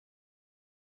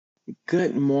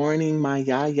Good morning, my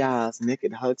yayas.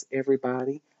 Naked hugs,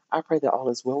 everybody. I pray that all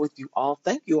is well with you all.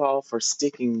 Thank you all for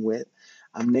sticking with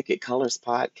Naked Colors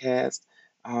podcast.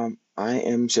 I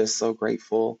am just so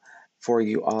grateful for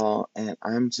you all, and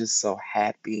I'm just so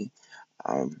happy.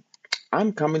 Um,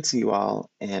 I'm coming to you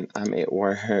all, and I'm at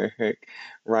work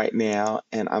right now,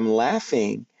 and I'm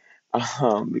laughing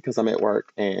because I'm at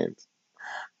work, and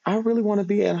I really want to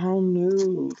be at home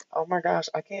nude. Oh my gosh,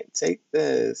 I can't take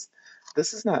this.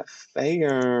 This is not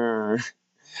fair.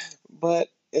 But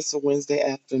it's a Wednesday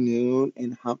afternoon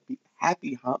and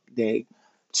happy hump day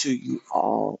to you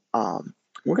all.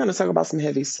 We're going to talk about some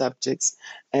heavy subjects,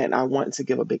 and I want to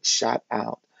give a big shout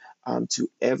out to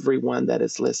everyone that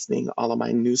is listening, all of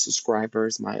my new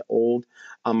subscribers, my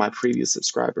previous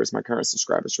subscribers, my current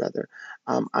subscribers, rather.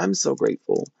 I'm so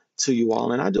grateful to you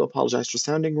all, and I do apologize for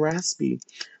sounding raspy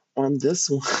on this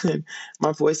one.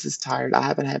 My voice is tired. I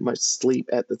haven't had much sleep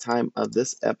at the time of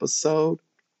this episode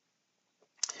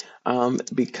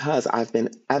because I've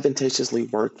been advantageously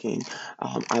working.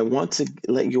 I want to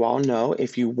let you all know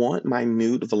if you want my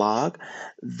nude vlog,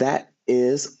 that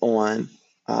is on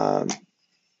um,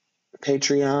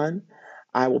 Patreon.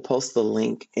 I will post the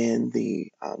link in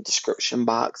the description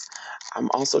box.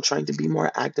 I'm also trying to be more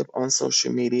active on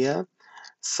social media.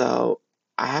 So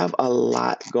I have a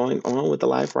lot going on with the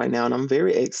life right now, and I'm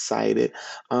very excited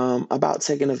about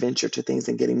taking a venture to things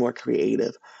and getting more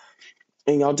creative.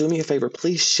 And y'all do me a favor,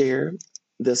 please share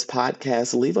this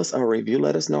podcast. Leave us a review.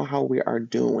 Let us know how we are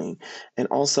doing. And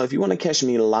also, if you want to catch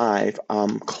me live,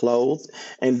 clothed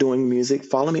and doing music,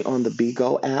 follow me on the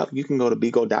Bigo app. You can go to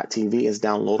bigo.tv. It's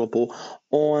downloadable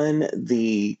on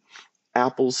the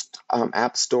Apple's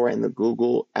App Store and the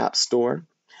Google App Store.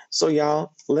 So,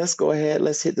 y'all, let's go ahead.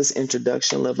 Let's hit this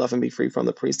introduction. Live, love, and be free from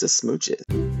the priestess smooches.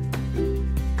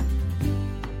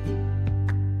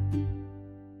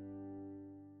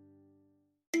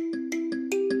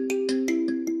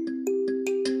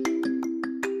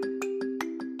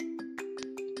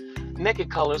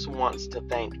 Naked Colors wants to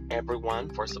thank everyone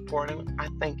for supporting. I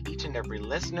thank each and every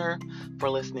listener for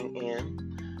listening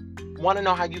in. Want to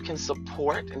know how you can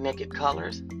support Naked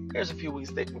Colors? Here's a few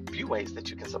ways that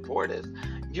you can support us.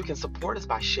 You can support us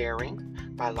by sharing,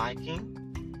 by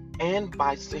liking, and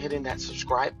by hitting that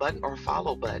subscribe button or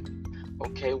follow button.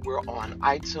 Okay, we're on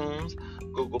iTunes,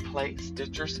 Google Play,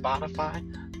 Stitcher, Spotify.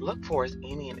 Look for us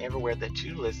any and everywhere that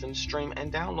you listen, stream,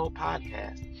 and download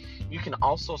podcasts. You can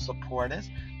also support us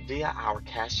via our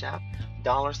Cash App,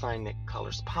 $Nick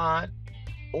Colors Pod,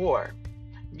 or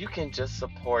you can just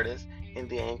support us in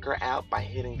the Anchor app by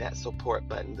hitting that support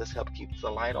button. This helps keep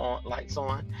the lights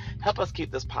on, help us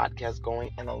keep this podcast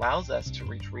going, and allows us to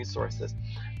reach resources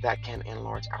that can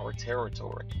enlarge our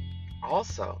territory.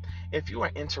 Also, if you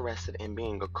are interested in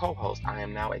being a co-host, I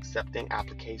am now accepting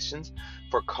applications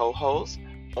for co-hosts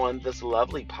on this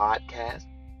lovely podcast.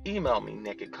 Email me,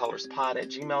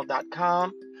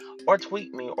 nakedcolorspod@gmail.com, or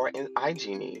tweet me or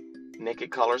IG me,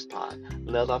 Naked Colors Pod.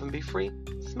 Live, love, and be free.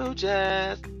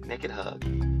 Smooches. Naked hug.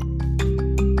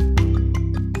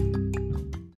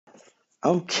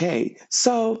 Okay,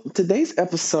 so today's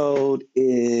episode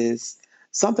is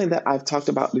something that I've talked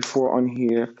about before on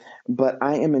here, but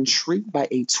I am intrigued by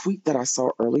a tweet that I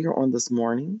saw earlier on this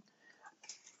morning.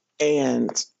 And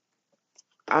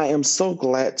I am so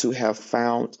glad to have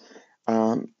found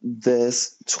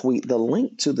this tweet. The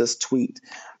link to this tweet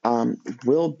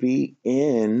will be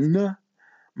in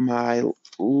my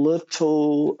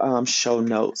little show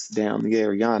notes down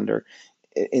there yonder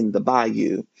in the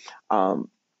bayou. Um,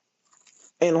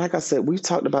 and like I said, we've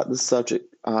talked about this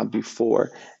subject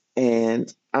before,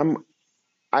 and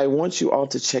I want you all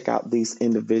to check out these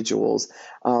individuals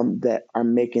that are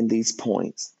making these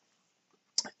points.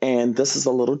 And this is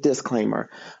a little disclaimer.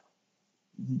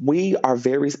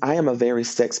 I am a very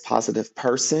sex positive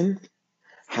person.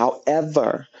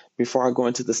 However, before I go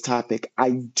into this topic, I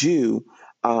do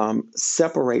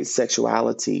separate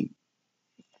sexuality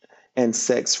and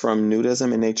sex from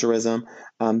nudism and naturism.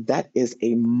 That is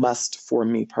a must for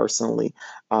me personally,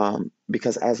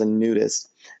 because as a nudist,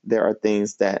 there are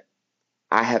things that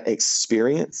I have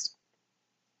experienced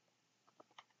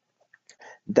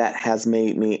that has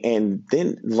made me, and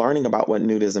then learning about what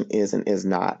nudism is and is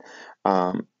not.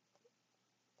 Um,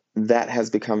 that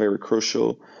has become very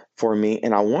crucial for me.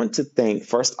 And I want to thank,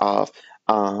 first off,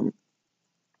 um,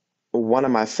 one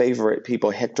of my favorite people,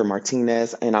 Hector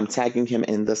Martinez, and I'm tagging him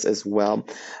in this as well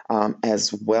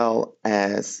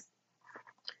as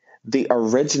the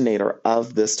originator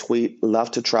of this tweet,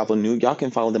 Love to Travel Nude. Y'all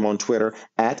can follow them on Twitter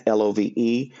at LOVE,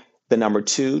 the number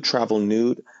 2, Travel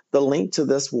Nude. The link to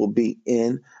this will be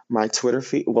in my Twitter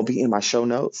feed, will be in my show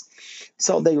notes.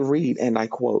 So they read, and I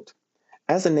quote,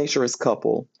 "As a naturist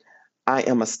couple, I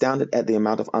am astounded at the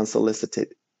amount of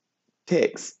unsolicited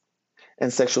pics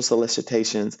and sexual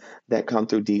solicitations that come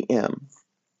through DM.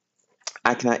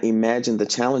 I cannot imagine the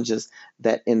challenges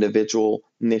that individual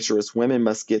naturist women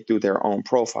must get through their own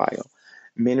profile.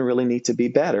 Men really need to be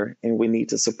better, and we need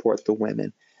to support the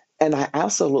women." And I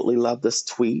absolutely love this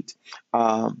tweet,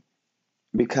 um,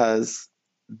 because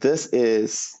this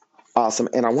is awesome.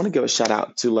 And I want to give a shout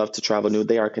out to Love to Travel New.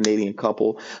 They are a Canadian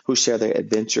couple who share their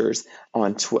adventures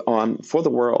on for the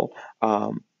world.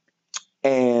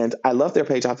 And I love their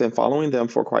page. I've been following them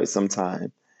for quite some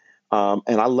time.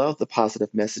 And I love the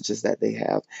positive messages that they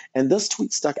have. And this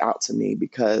tweet stuck out to me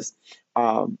because,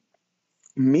 um,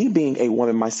 me being a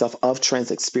woman myself of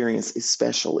trans experience,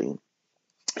 especially,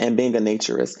 and being a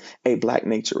naturist, a Black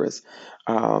naturist,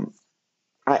 um,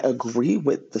 I agree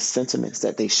with the sentiments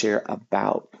that they share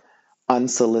about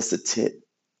unsolicited,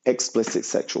 explicit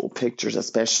sexual pictures,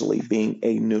 especially being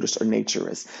a nudist or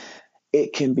naturist.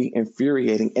 It can be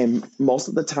infuriating. And most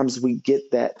of the times we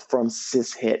get that from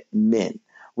cishet men.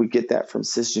 We get that from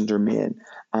cisgender men.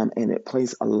 And it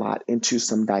plays a lot into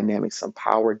some dynamics, some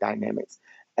power dynamics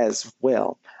as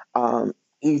well.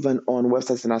 Even on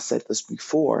websites, and I said this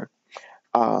before,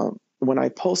 when I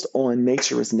post on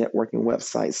naturist networking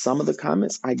websites, some of the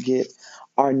comments I get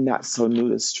are not so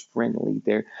nudist friendly.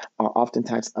 They are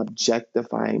oftentimes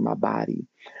objectifying my body.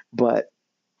 But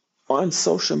on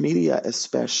social media,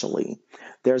 especially,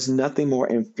 there's nothing more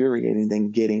infuriating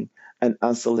than getting an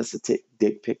unsolicited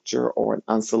dick picture or an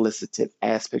unsolicited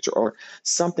ass picture or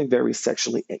something very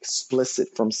sexually explicit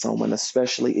from someone,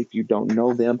 especially if you don't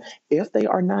know them, if they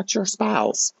are not your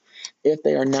spouse, if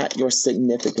they are not your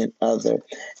significant other.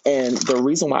 And the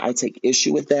reason why I take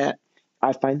issue with that,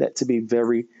 I find that to be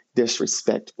very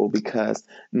disrespectful because,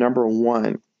 number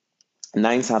one,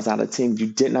 nine times out of 10, you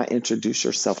did not introduce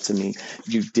yourself to me.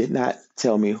 You did not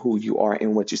tell me who you are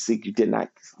and what you seek. You did not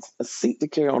seek to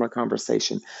carry on a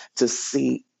conversation to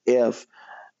see if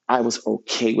I was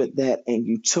okay with that. And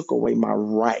you took away my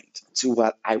right to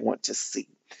what I want to see.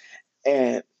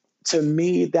 And to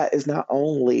me, that is not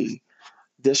only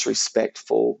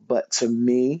disrespectful, but to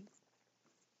me,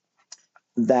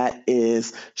 that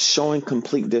is showing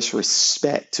complete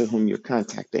disrespect to whom you're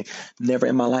contacting. Never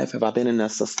in my life have I been in a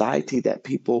society that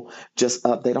people just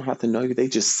up, they don't have to know you, they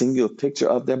just send you a picture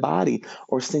of their body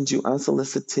or send you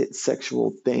unsolicited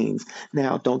sexual things.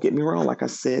 Now, don't get me wrong, like I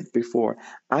said before,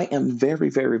 I am very,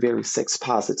 very, very sex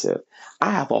positive.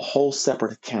 I have a whole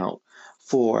separate account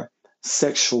for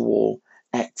sexual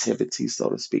activity, so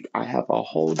to speak. I have a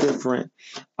whole different,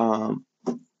 um,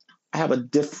 I have a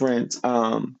different,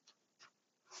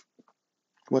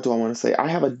 what do I want to say? I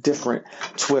have a different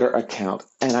Twitter account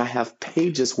and I have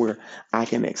pages where I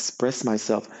can express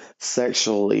myself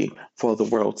sexually for the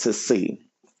world to see.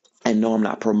 And no, I'm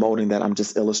not promoting that. I'm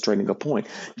just illustrating a point.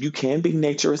 You can be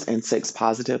naturist and sex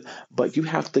positive, but you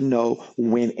have to know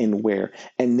when and where.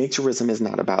 And naturism is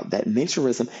not about that.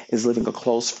 Naturism is living a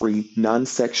clothes free, non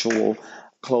sexual,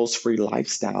 clothes free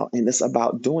lifestyle. And it's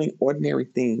about doing ordinary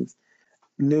things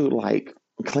new, like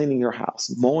cleaning your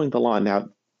house, mowing the lawn. Now,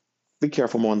 be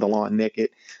careful mowing the lawn naked.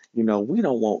 You know, we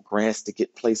don't want grass to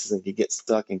get places and you get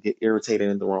stuck and get irritated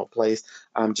in the wrong place.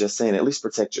 I'm just saying, at least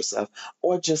protect yourself.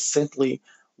 Or just simply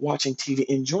watching TV,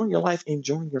 enjoying your life,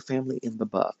 enjoying your family in the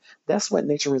buff. That's what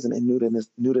naturism and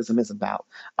nudism is about.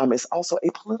 It's also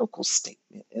a political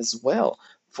statement as well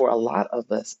for a lot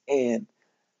of us. And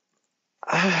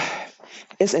ah,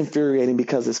 it's infuriating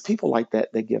because it's people like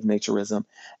that that give naturism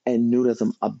and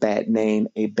nudism a bad name,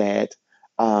 a bad,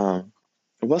 um,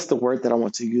 what's the word that I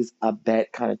want to use? A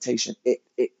bad connotation.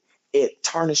 It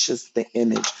tarnishes the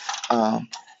image. Um,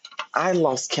 I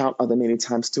lost count of the many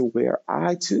times to where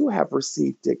I too have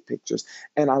received dick pictures,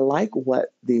 and I like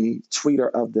what the tweeter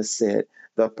of this said.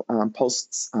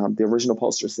 The original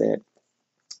poster said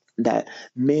that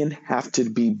men have to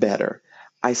be better.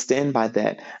 I stand by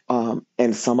that.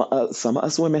 And some of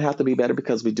us women have to be better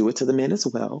because we do it to the men as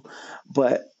well.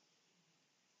 But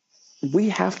we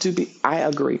have to be, I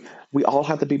agree, we all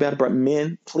have to be better. But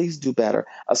men, please do better,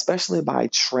 especially by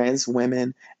trans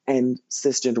women and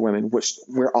cisgender women, which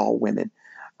we're all women.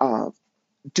 Uh,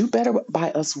 do better by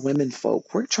us women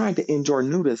folk. We're trying to enjoy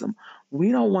nudism.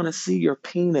 We don't want to see your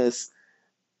penis,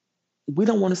 we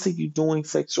don't want to see you doing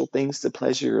sexual things to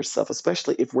pleasure yourself,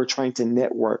 especially if we're trying to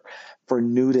network for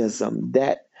nudism.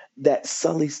 That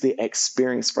sullies the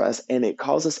experience for us and it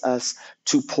causes us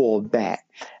to pull back.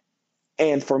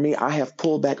 And for me, I have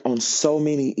pulled back on so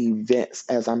many events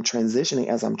as I'm transitioning,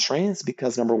 as I'm trans,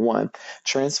 because number one,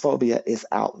 transphobia is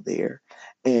out there.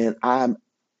 And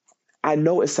I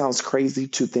know it sounds crazy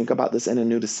to think about this in a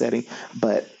nudist setting,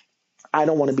 but I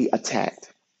don't want to be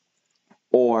attacked,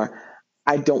 or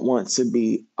I don't want to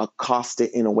be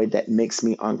accosted in a way that makes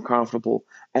me uncomfortable.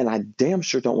 And I damn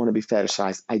sure don't want to be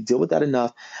fetishized. I deal with that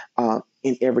enough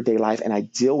in everyday life, and I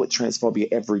deal with transphobia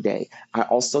every day. I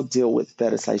also deal with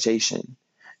fetishization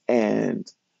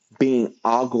and being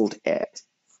ogled at.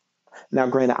 Now,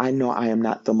 granted, I know I am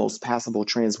not the most passable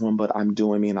trans woman, but I'm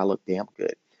doing me and I look damn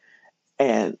good.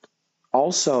 And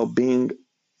also being,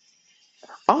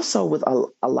 also with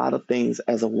a lot of things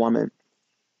as a woman,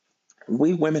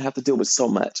 we women have to deal with so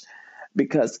much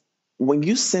because when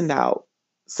you send out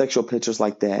sexual pictures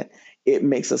like that, it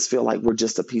makes us feel like we're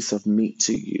just a piece of meat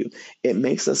to you. It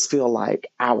makes us feel like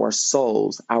our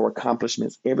souls, our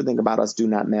accomplishments, everything about us do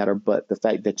not matter but the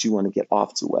fact that you want to get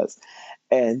off to us.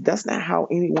 And that's not how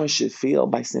anyone should feel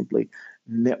by simply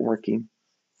networking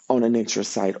on a nature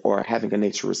site or having a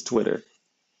naturist Twitter.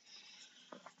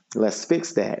 Let's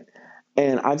fix that.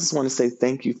 And I just want to say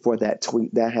thank you for that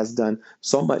tweet. That has done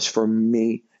so much for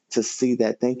me to see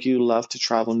that. Thank you, Love to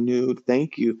Travel Nude.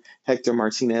 Thank you, Hector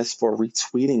Martinez, for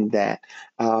retweeting that.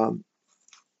 Um,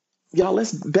 y'all,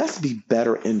 let's be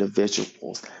better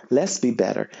individuals. Let's be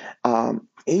better.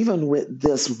 Even with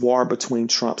this war between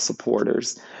Trump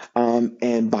supporters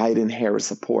and Biden Harris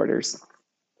supporters,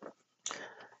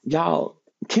 y'all,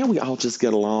 can we all just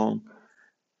get along?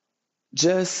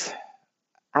 Just,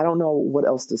 I don't know what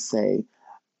else to say.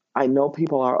 I know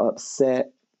people are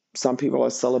upset. Some people are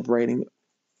celebrating,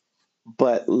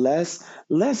 but let's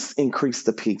increase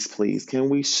the peaks, please. Can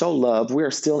we show love? We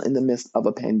are still in the midst of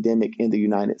a pandemic in the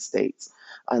United States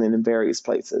and in various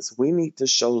places. We need to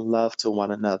show love to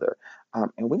one another,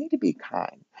 and we need to be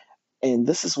kind. And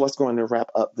this is what's going to wrap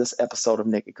up this episode of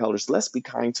Naked Colors. Let's be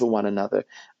kind to one another.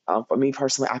 For me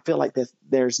personally, I feel like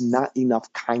there's not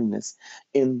enough kindness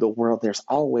in the world. There's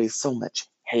always so much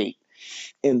hate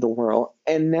in the world.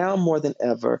 And now more than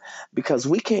ever, because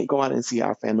we can't go out and see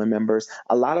our family members,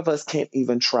 a lot of us can't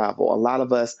even travel. A lot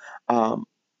of us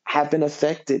have been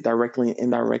affected directly and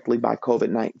indirectly by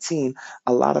COVID-19.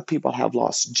 A lot of people have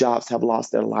lost jobs, have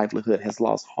lost their livelihood, has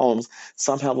lost homes.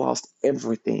 Some have lost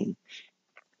everything.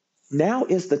 Now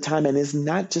is the time, and it's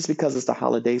not just because it's the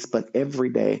holidays, but every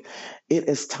day. It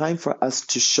is time for us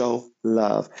to show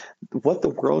love. What the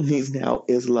world needs now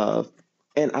is love.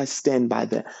 And I stand by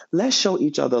that. Let's show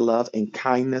each other love and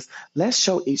kindness. Let's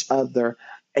show each other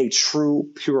a true,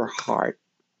 pure heart.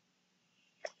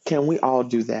 Can we all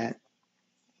do that?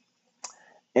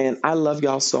 And I love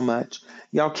y'all so much.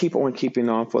 Y'all keep on keeping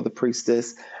on for the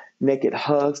priestess. Naked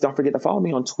Hugs. Don't forget to follow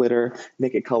me on Twitter,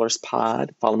 Naked Colors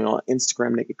Pod. Follow me on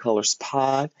Instagram, Naked Colors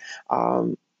Pod.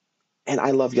 Um, and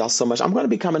I love y'all so much. I'm going to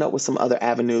be coming up with some other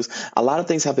avenues. A lot of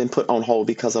things have been put on hold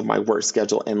because of my work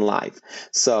schedule in life.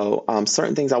 So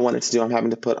certain things I wanted to do, I'm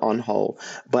having to put on hold.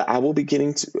 But I will be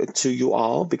getting to you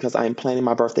all because I am planning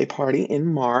my birthday party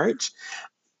in March.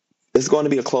 It's going to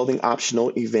be a clothing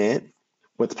optional event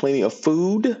with plenty of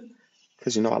food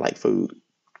because you know I like food.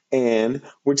 And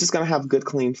we're just going to have good,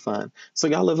 clean fun. So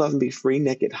y'all live, love, and be free.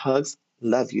 Naked Hugs.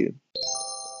 Love you.